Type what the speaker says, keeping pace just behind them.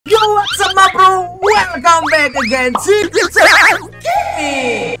Welcome back again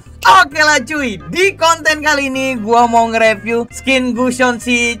Gaming. Oke lah cuy, di konten kali ini gua mau nge-review skin Gusion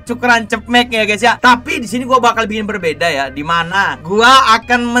si cukuran cepmek ya guys ya. Tapi di sini gua bakal bikin berbeda ya, dimana gua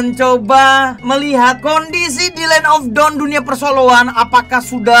akan mencoba melihat kondisi di Land of Dawn dunia persoloan apakah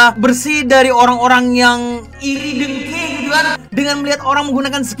sudah bersih dari orang-orang yang iri dengki gitu kan. Dengan melihat orang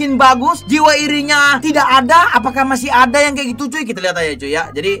menggunakan skin bagus, jiwa irinya tidak ada. Apakah masih ada yang kayak gitu cuy? Kita lihat aja cuy ya.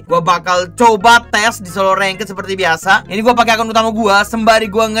 Jadi gua bakal coba tes di solo ranked seperti biasa. Ini gua pakai akun utama gua sembari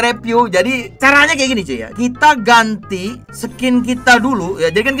gua nge-review. Jadi caranya kayak gini cuy ya. Kita ganti skin kita dulu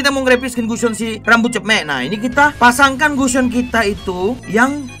ya. Jadi kan kita mau nge-review skin Gusion si rambut cepmek. Nah, ini kita pasangkan Gusion kita itu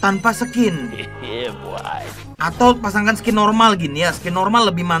yang tanpa skin. Atau pasangkan skin normal gini ya. Skin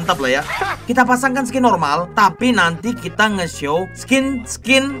normal lebih mantap lah ya. Kita pasangkan skin normal, tapi nanti kita nge-show skin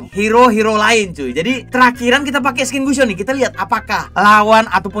hero-hero lain cuy. Jadi terakhiran kita pakai skin Gusion nih. Kita lihat apakah lawan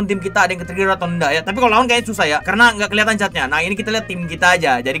ataupun tim kita ada yang ketrigger atau enggak ya. Tapi kalau lawan kayaknya susah ya, karena nggak kelihatan catnya. Nah, ini kita lihat tim kita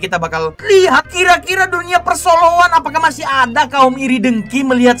aja. Jadi kita bakal lihat kira-kira dunia persoloan apakah masih ada kaum iri dengki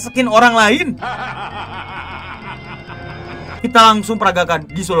melihat skin orang lain. Kita langsung peragakan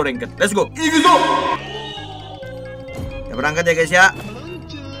di solo ranked. Let's go. Go. Kita berangkat ya guys ya.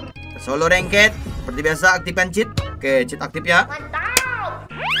 Solo ranked. Seperti biasa aktifkan cheat. Oke, cheat aktif ya. Mantap.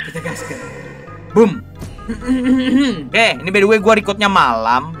 Kita gaskan. Boom. Oke, ini by the way gua recordnya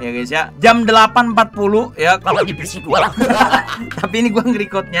malam ya guys ya. Jam 8.40 ya kalau di PC gua. Tapi ini gua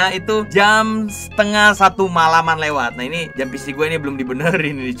nge-recordnya itu jam setengah 1 malaman lewat. Nah, ini jam PC gua ini belum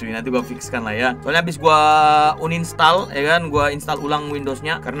dibenerin ini cuy. Nanti gua fixkan lah ya. Soalnya habis gua uninstall ya kan, gua install ulang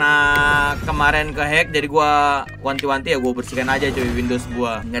Windowsnya karena kemarin kehack. Jadi gua wanti-wanti ya, gua bersihkan aja cuy Windows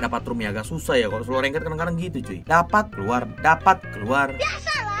gua. Nggak dapat room ya, agak susah ya kalau solo ranked kadang-kadang gitu cuy. Dapat keluar.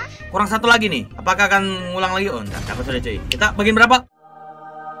 Biasalah. Kurang satu lagi nih. Apakah akan ngulang lagi? Oh, enggak. Dapat sudah cuy. Kita bagian berapa?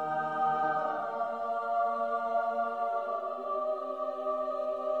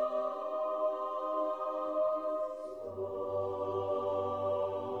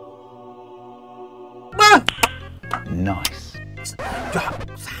 Bah! Nice.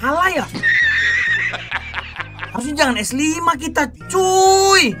 Salah ya? Harusnya jangan S5 kita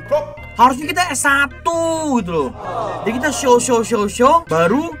cuy. Harusnya kita S1 gitu loh. Jadi kita show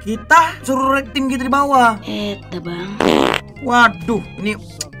baru kita suruh tim kita di bawah. Bang. Waduh, ini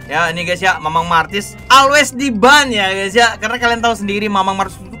ya ini guys ya, Mamang Martis always di ban ya guys ya. Karena kalian tahu sendiri Mamang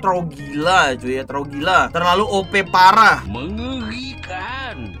Martis itu terlalu gila cuy ya, terlalu gila. Terlalu OP parah.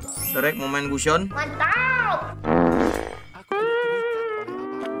 Mengerikan. Direct mau main Gusion. Mantap.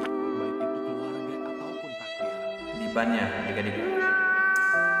 Di ban ya, adik-adik.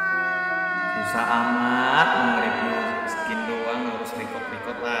 Susah amat nge-review skin doang, harus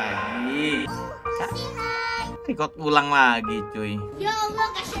record lagi. Record ulang lagi cuy. Ya Allah,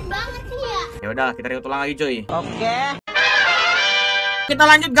 kasian banget nih ya. Ya udah, kita record ulang lagi cuy. Oke. Kita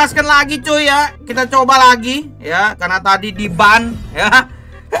lanjut gaskan lagi cuy ya. Kita coba lagi ya, karena tadi di ban ya.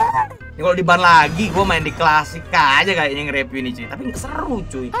 Ini kalau di ban lagi, gue main di klasik aja kayaknya nge-review ini cuy. Tapi nggak seru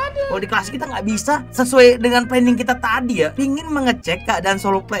cuy. Kalau di klasik kita nggak bisa sesuai dengan planning kita tadi ya. Pingin mengecek keadaan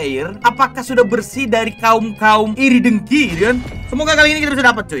solo player, apakah sudah bersih dari kaum iri dengki kan? Semoga kali ini kita bisa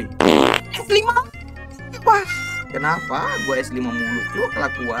dapat cuy. S5. Wah, kenapa gue S5 mulu cuy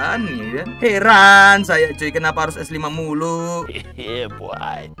kelakuan ya kan? Heran saya cuy, kenapa harus S5 mulu?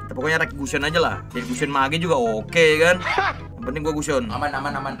 Kita pokoknya rek Gusion aja lah. Jadi Gusion mage juga oke kan? Yang penting gue Gusion. Aman.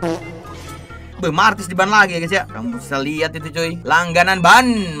 Martis di ban lagi ya guys ya. Kamu bisa lihat itu cuy. Langganan ban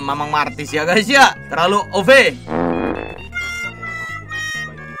Mamang Martis ya guys ya. Terlalu OV.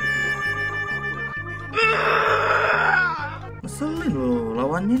 Ngeselin loh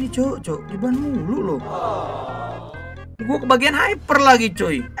lawannya nih cok. Di ban mulu loh. Gue kebagian hyper lagi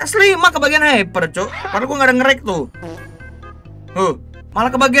cuy. S5 kebagian hyper cok. Padahal gue gak ada nge-rek tuh.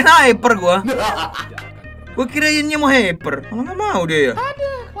 Malah kebagian hyper gue. Gue kirainnya mau hyper, malah gak mau dia ya.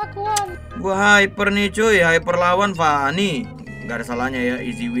 Gue hyper nih cuy, hyper lawan Fani. Gak ada salahnya ya,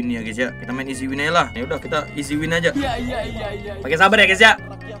 easy win ya guys ya. Kita main easy win aja lah. Ya udah kita easy win aja. Iya. Pakai sabar ya guys ya.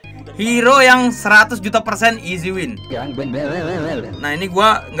 Hero yang 100 juta % easy win. Nah ini gue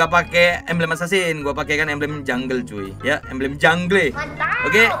nggak pakai emblem assassin, gue pakai kan emblem jungle cuy. Ya emblem jungle.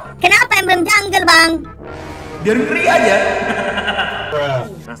 Oke. Kenapa emblem jungle bang? Biar ngeri aja.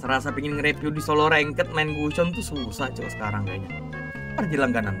 Rasa-rasa pengen nge-review di solo ranked main Gusion tuh susah coba sekarang kayaknya. Ada di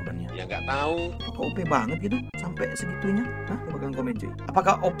langganan bannya. Ya nggak tahu. Apakah OP banget gitu sampai segitunya? Hah? Coba kalian komen cuy.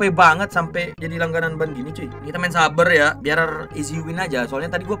 Apakah OP banget sampai jadi langganan ban gini cuy? Kita main sabar ya, biar easy win aja.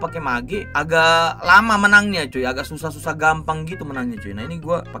 Soalnya tadi gue pakai mage agak lama menangnya cuy, agak susah-susah gampang gitu menangnya cuy. Nah ini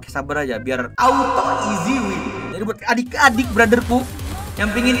gue pakai sabar aja biar auto easy win. Jadi buat adik-adik brotherku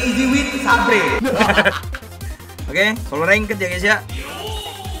Yang pingin easy win, sabre. Oke, solo ranked ya guys ya.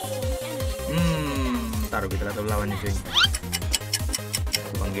 Taruh kita lihat lawannya cuy.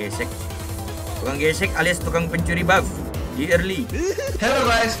 Tukang gesek alias tukang pencuri buff di early. Hello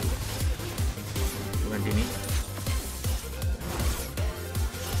guys. Bukan ini.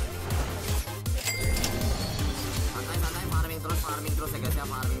 Farming terus ya guys ya,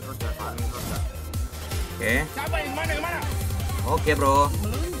 farming terus ya. Oke. Oke bro.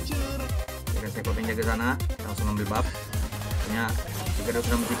 Jaga sekop yang jaga sana, langsung ambil buff. Punya jika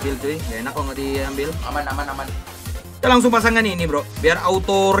udah mencicil cuy, gak enak kok nggak diambil. Aman. Kita langsung pasangan ini bro, biar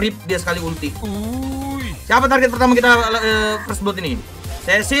auto rip dia sekali ulti. Siapa target pertama kita first blood ini?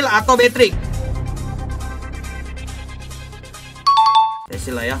 Cecil atau Beatrix?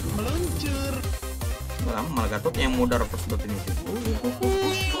 Cecil lah ya. Malah Gatot yang modar first blood ini cuy.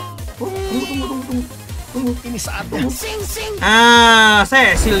 Tunggu. Ini saatnya.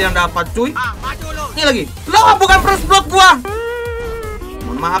 Cecil yang dapat cuy. Ini lagi. Lo bukan first blood gua.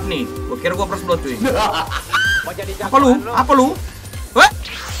 Mohon maaf nih, gua kira gua first blood cuy. Apa lu? Wah,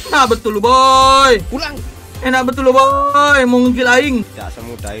 nah betul lu boy. Pulang. Enak betul lu boy, mau ngekill aing. Tidak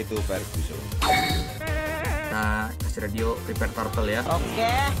semudah itu Ferguson. Nah, kasih radio prepare turtle ya.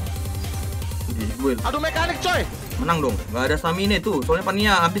 Oke. Gue. Aduh mekanik coy. Menang dong, nggak ada stamina tuh. Soalnya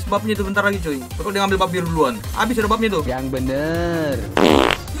paninya habis babnya tuh bentar lagi cuy. Pokoknya dia ngambil bab biru duluan. Habis ada babnya tuh. Yang bener.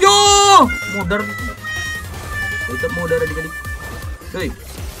 Yo, modar. Tetap modar adik-adik. Cuy,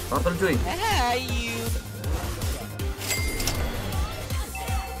 turtle cuy.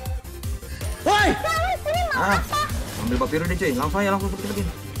 Woi. Ambil bab biru deh cuy. Langsung lagi.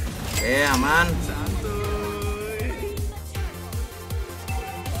 Oke, aman.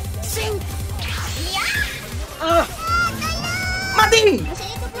 Mati.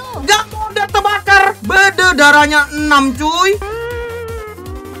 Gak udah terbakar. Bede darahnya 6 cuy.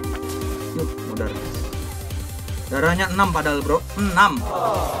 Yuk, modar. Darahnya 6 padahal bro. 6.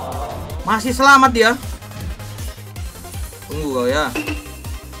 Masih selamat dia. Tunggu kau ya.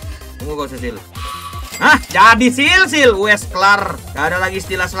 Tunggu kau Cecil. Jadi sil. Wes kelar. Gak ada lagi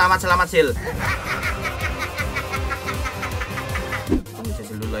istilah selamat sil. Ambil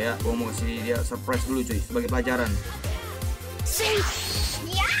Cecil dulu lah ya. Gua mau kasih dia surprise dulu cuy sebagai pelajaran.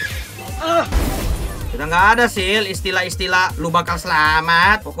 Kita nggak ada sil istilah-istilah lu bakal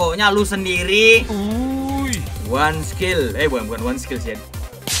selamat. Pokoknya lu sendiri. One skill. Bukan one skill sih.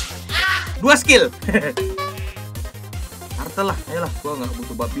 2 skill. Turtle lah, ayolah. Gua nggak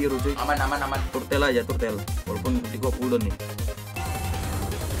butuh bab biru cuy. Aman. Turtle aja. Walaupun nanti gua cooldown nih.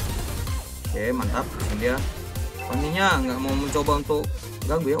 Oke, mantap. Ini dia. Paninya nggak mau mencoba untuk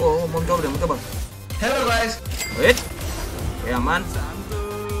ganggu ya. Oh, mau mencoba. Hello guys. Wait. Oke, aman.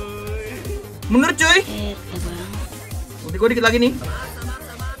 Bener cuy. Ulti gue dikit lagi nih.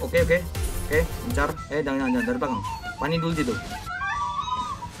 Oke. Mencar. Jangan dari belakang. Pani dulu situ.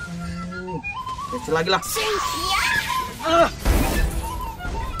 Kecil lagi lah.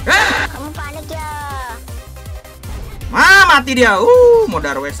 Kamu panik ya. Mati dia.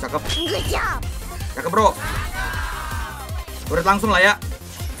 Modar wes cakep. Cakep bro. Udah langsung lah ya.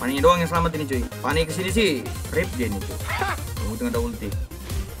 Pani doang yang selamat ini cuy. Pani kesini sih rip dia nih cuy. Tunggu ada ulti.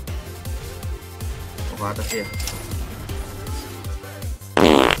 Ke atas ya.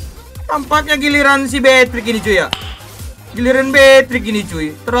 Tampaknya giliran si Beatrix ini cuy ya. Giliran Beatrix ini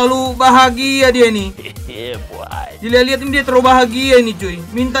cuy. Terlalu bahagia dia nih. Dilihat ini dia terlalu bahagia ini cuy.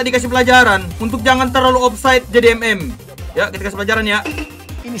 Minta dikasih pelajaran untuk jangan terlalu offside jadi MM. Ya, kita kasih pelajaran ya.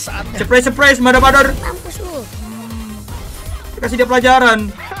 Ini saatnya. Surprise, madar. Mampus lu. Kasih dia pelajaran.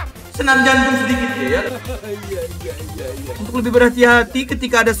 Senam jantung sedikit ya. Untuk lebih berhati-hati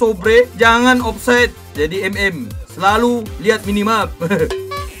ketika ada sobre, jangan offside jadi MM. Selalu lihat minimap.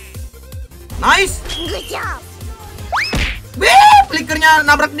 Nice. Good job. Flickernya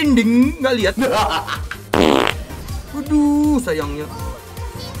nabrak dinding, nggak lihat. Waduh, sayangnya.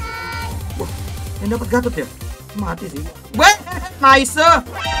 Wah, yang dapat Gatot ya? Mati sih. Nice.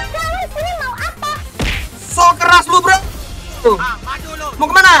 Ini mau apa? So keras lu, bro. Tuh. Mau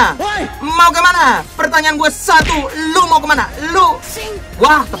kemana? Mau kemana? Pertanyaan gue satu, lu mau kemana? Lu.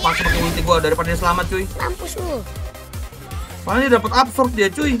 Wah, terpaksa pakai ulti gue daripada dia selamat, cuy. Mampus lu. Soalnya dia dapat absorb dia,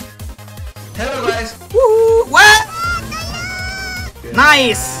 cuy. Hello guys. Wah.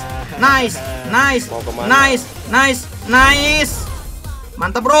 Nice.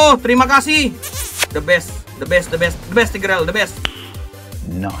 Mantap, bro. Terima kasih. The best, Tigreal, the best.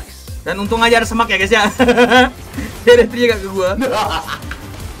 Nice. Dan untung aja ada semak ya, guys ya. Dia ada gak ke gua.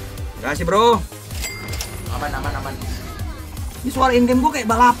 Kasih, bro. Aman. Ini suara in game gua kayak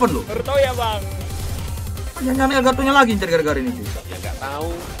balapan loh. Baru tahu ya, Bang. Jangan Elgatonya lagi cari gara-gara ini cuy. Ya nggak tahu.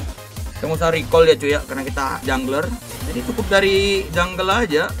 Kita nggak usah recall ya cuy ya, karena kita jungler. Jadi cukup dari jungle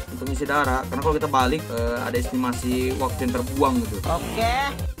aja untuk ngisi darah. Karena kalau kita balik ada estimasi waktu yang terbuang gitu. Oke.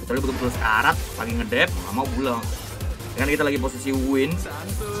 Kecuali betul-betul sekarat, lagi ngedep, nggak mau pulang. Kan kita lagi posisi win.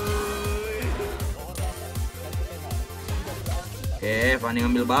 Oke, Fanny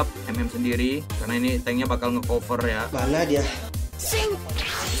ngambil buff MM sendiri karena ini tanknya bakal ngecover ya. Mana dia?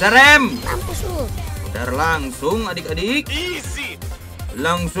 Serem. Mampus lu. Dar langsung adik-adik.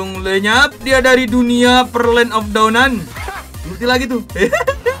 Langsung lenyap dia dari dunia Perland of Downan. Multi lagi tuh.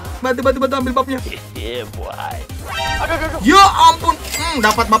 Batu ambil buffnya. Yeah, boy. Ya ampun,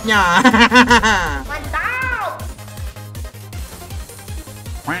 dapat buffnya. Mantap.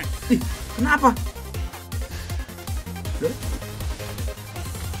 Ih, kenapa?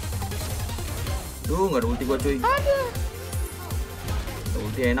 Duh, nggak ada ulti gua cuy.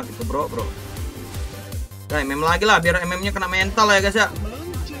 Ulti enak itu bro. Nah, MM lagi lah biar MM-nya kena mental ya guys ya.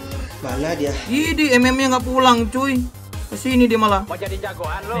 Mana dia? Idi MM-nya nggak pulang cuy. Kesini dia malah. Mau jadi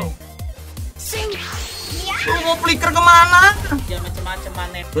jagoan lo? Lu mau flicker kemana? Ya macem-macem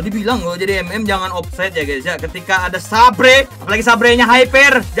maneh. Jadi bilang loh jadi MM jangan offset ya guys ya. Ketika ada sabre, apalagi sabrenya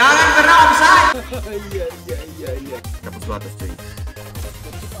hyper, jangan kena offset. Iya. Dapat 200 cuy.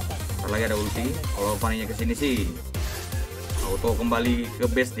 Ntar lagi ada ulti. Kalau Fanny-nya kesini sih auto kembali ke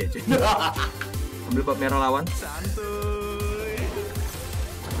base dia cuy. Ambil bab merah lawan.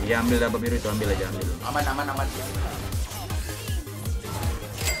 Iya ambil bab biru itu, ambil aja. Aman.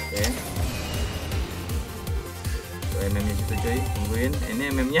 Oke. Tuh MM-nya situ cuy, tungguin. Ini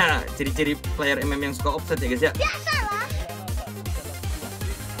MM-nya ciri-ciri player MM yang suka offset ya guys ya. Biasalah.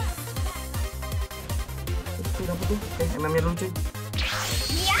 Tuh dapet tuh. Oke, MM-nya dulu cuy.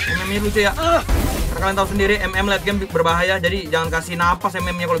 MM-nya dulu cuy ya. Karena kalian tahu sendiri MM late game berbahaya, jadi jangan kasih napas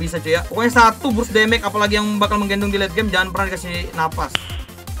MM-nya kalau bisa cuy ya. Pokoknya satu burst damage apalagi yang bakal menggendong di late game jangan pernah dikasih napas.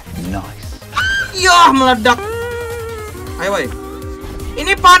 Nice. Yah, meledak. Ayo woy.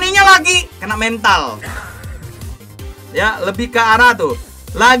 Ini Fanny-nya lagi kena mental. Ya, lebih ke arah tuh.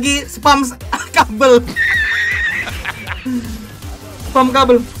 Lagi spam kabel. Spam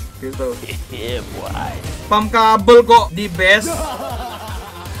kabel. Gitu. Yeah, boy. Spam kabel kok di base.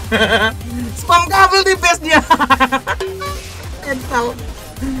 Spam kabel di base dia. Mental.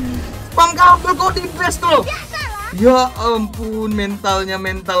 Spam kabel kok di base tuh. Ya ampun, mentalnya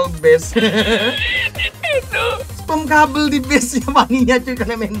mental base. Spam kabel di base nya Fanny-nya cuy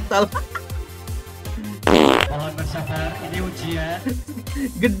karena mental. Mohon bersabar, ini ujian.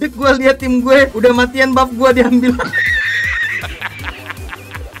 Gedek gua lihat tim gue udah matian buff gua diambil.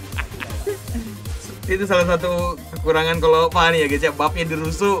 Itu salah satu kekurangan kalau Fanny ya guys ya, buffnya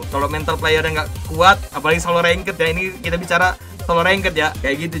dirusuh. Kalau mental player yang nggak kuat, apalagi solo ranked ya, ini kita bicara solo ranked ya,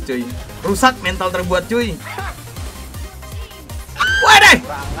 kayak gitu cuy. Rusak mental terbuat cuy. Waduh,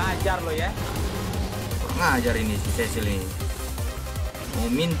 Kurang ngajar lo ya. kurang ngajar ini si Cecil ini.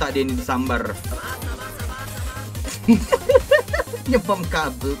 Mau minta dia ini disambar. Nyepam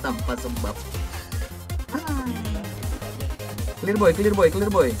kabel tanpa sebab. Clear boy.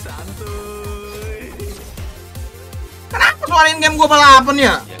 Kenapa suarain game gua balapan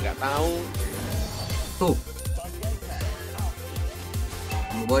ya? Ya nggak tahu. Tuh.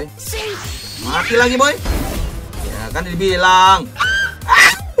 Boy. Mati lagi boy. Ya kan dibilang.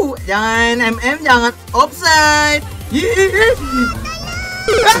 Jangan MM, jangan offside.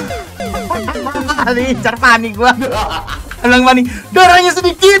 Lincar Fanny gua. Bilang Fanny, darahnya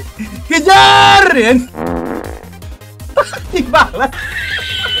sedikit. Kejar ya. Dibalas.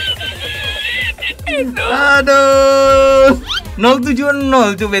 Aduh.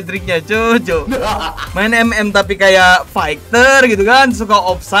 070 tuh metriknya cucu. Main MM tapi kayak fighter gitu kan, suka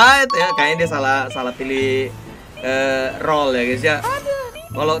offside ya, kayaknya dia salah pilih role ya guys ya.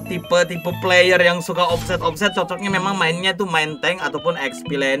 Kalau tipe player yang suka offset cocoknya memang mainnya tuh main tank ataupun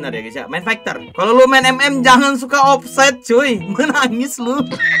XP laner ya guys ya, main fighter. Kalau lu main MM jangan suka offset cuy, menangis lu.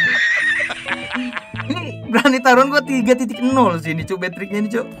 Ini berani taruhan gua 3.0 sih ini cuy, metriknya ini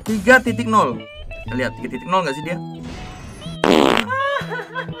cuy 3.0. Lihat 3.0 nggak sih dia?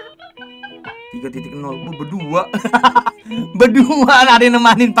 3.0 bu berdua. Berdua ada yang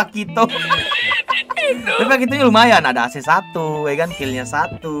nemanin Pak Kito. Tapi Pak Kitonya lumayan, ada AC 1 ya kan, killnya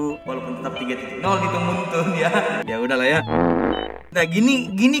 1. Walaupun tetap 3.0 hitung muntun ya. Ya udahlah ya. Nah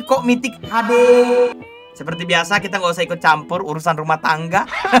gini kok mitik HD. Seperti biasa kita nggak usah ikut campur urusan rumah tangga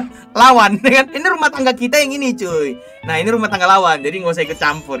lawan kan. Ini rumah tangga kita yang ini cuy. Nah ini rumah tangga lawan, jadi nggak usah ikut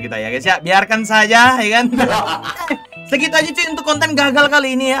campur kita ya guys ya. Biarkan saja ya kan. Segitu aja cuy untuk konten gagal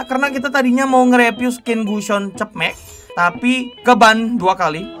kali ini ya. Karena kita tadinya mau nge-review skin Gusion Cepmek, tapi keban 2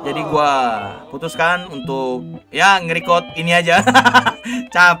 kali. Jadi gua putuskan untuk ya nge-record ini aja.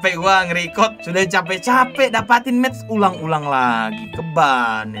 Capek gua nge-record, sudah capek-capek dapatin match ulang-ulang lagi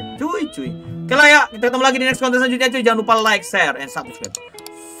keban. Cuy. Oke lah ya, kita ketemu lagi di next konten selanjutnya cuy. Jangan lupa like, share, and subscribe.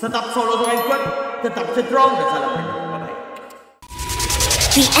 Tetap solo dengan kuat, tetap strong dan salam. Bye bye.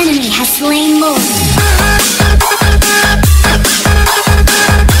 The enemy has slain more.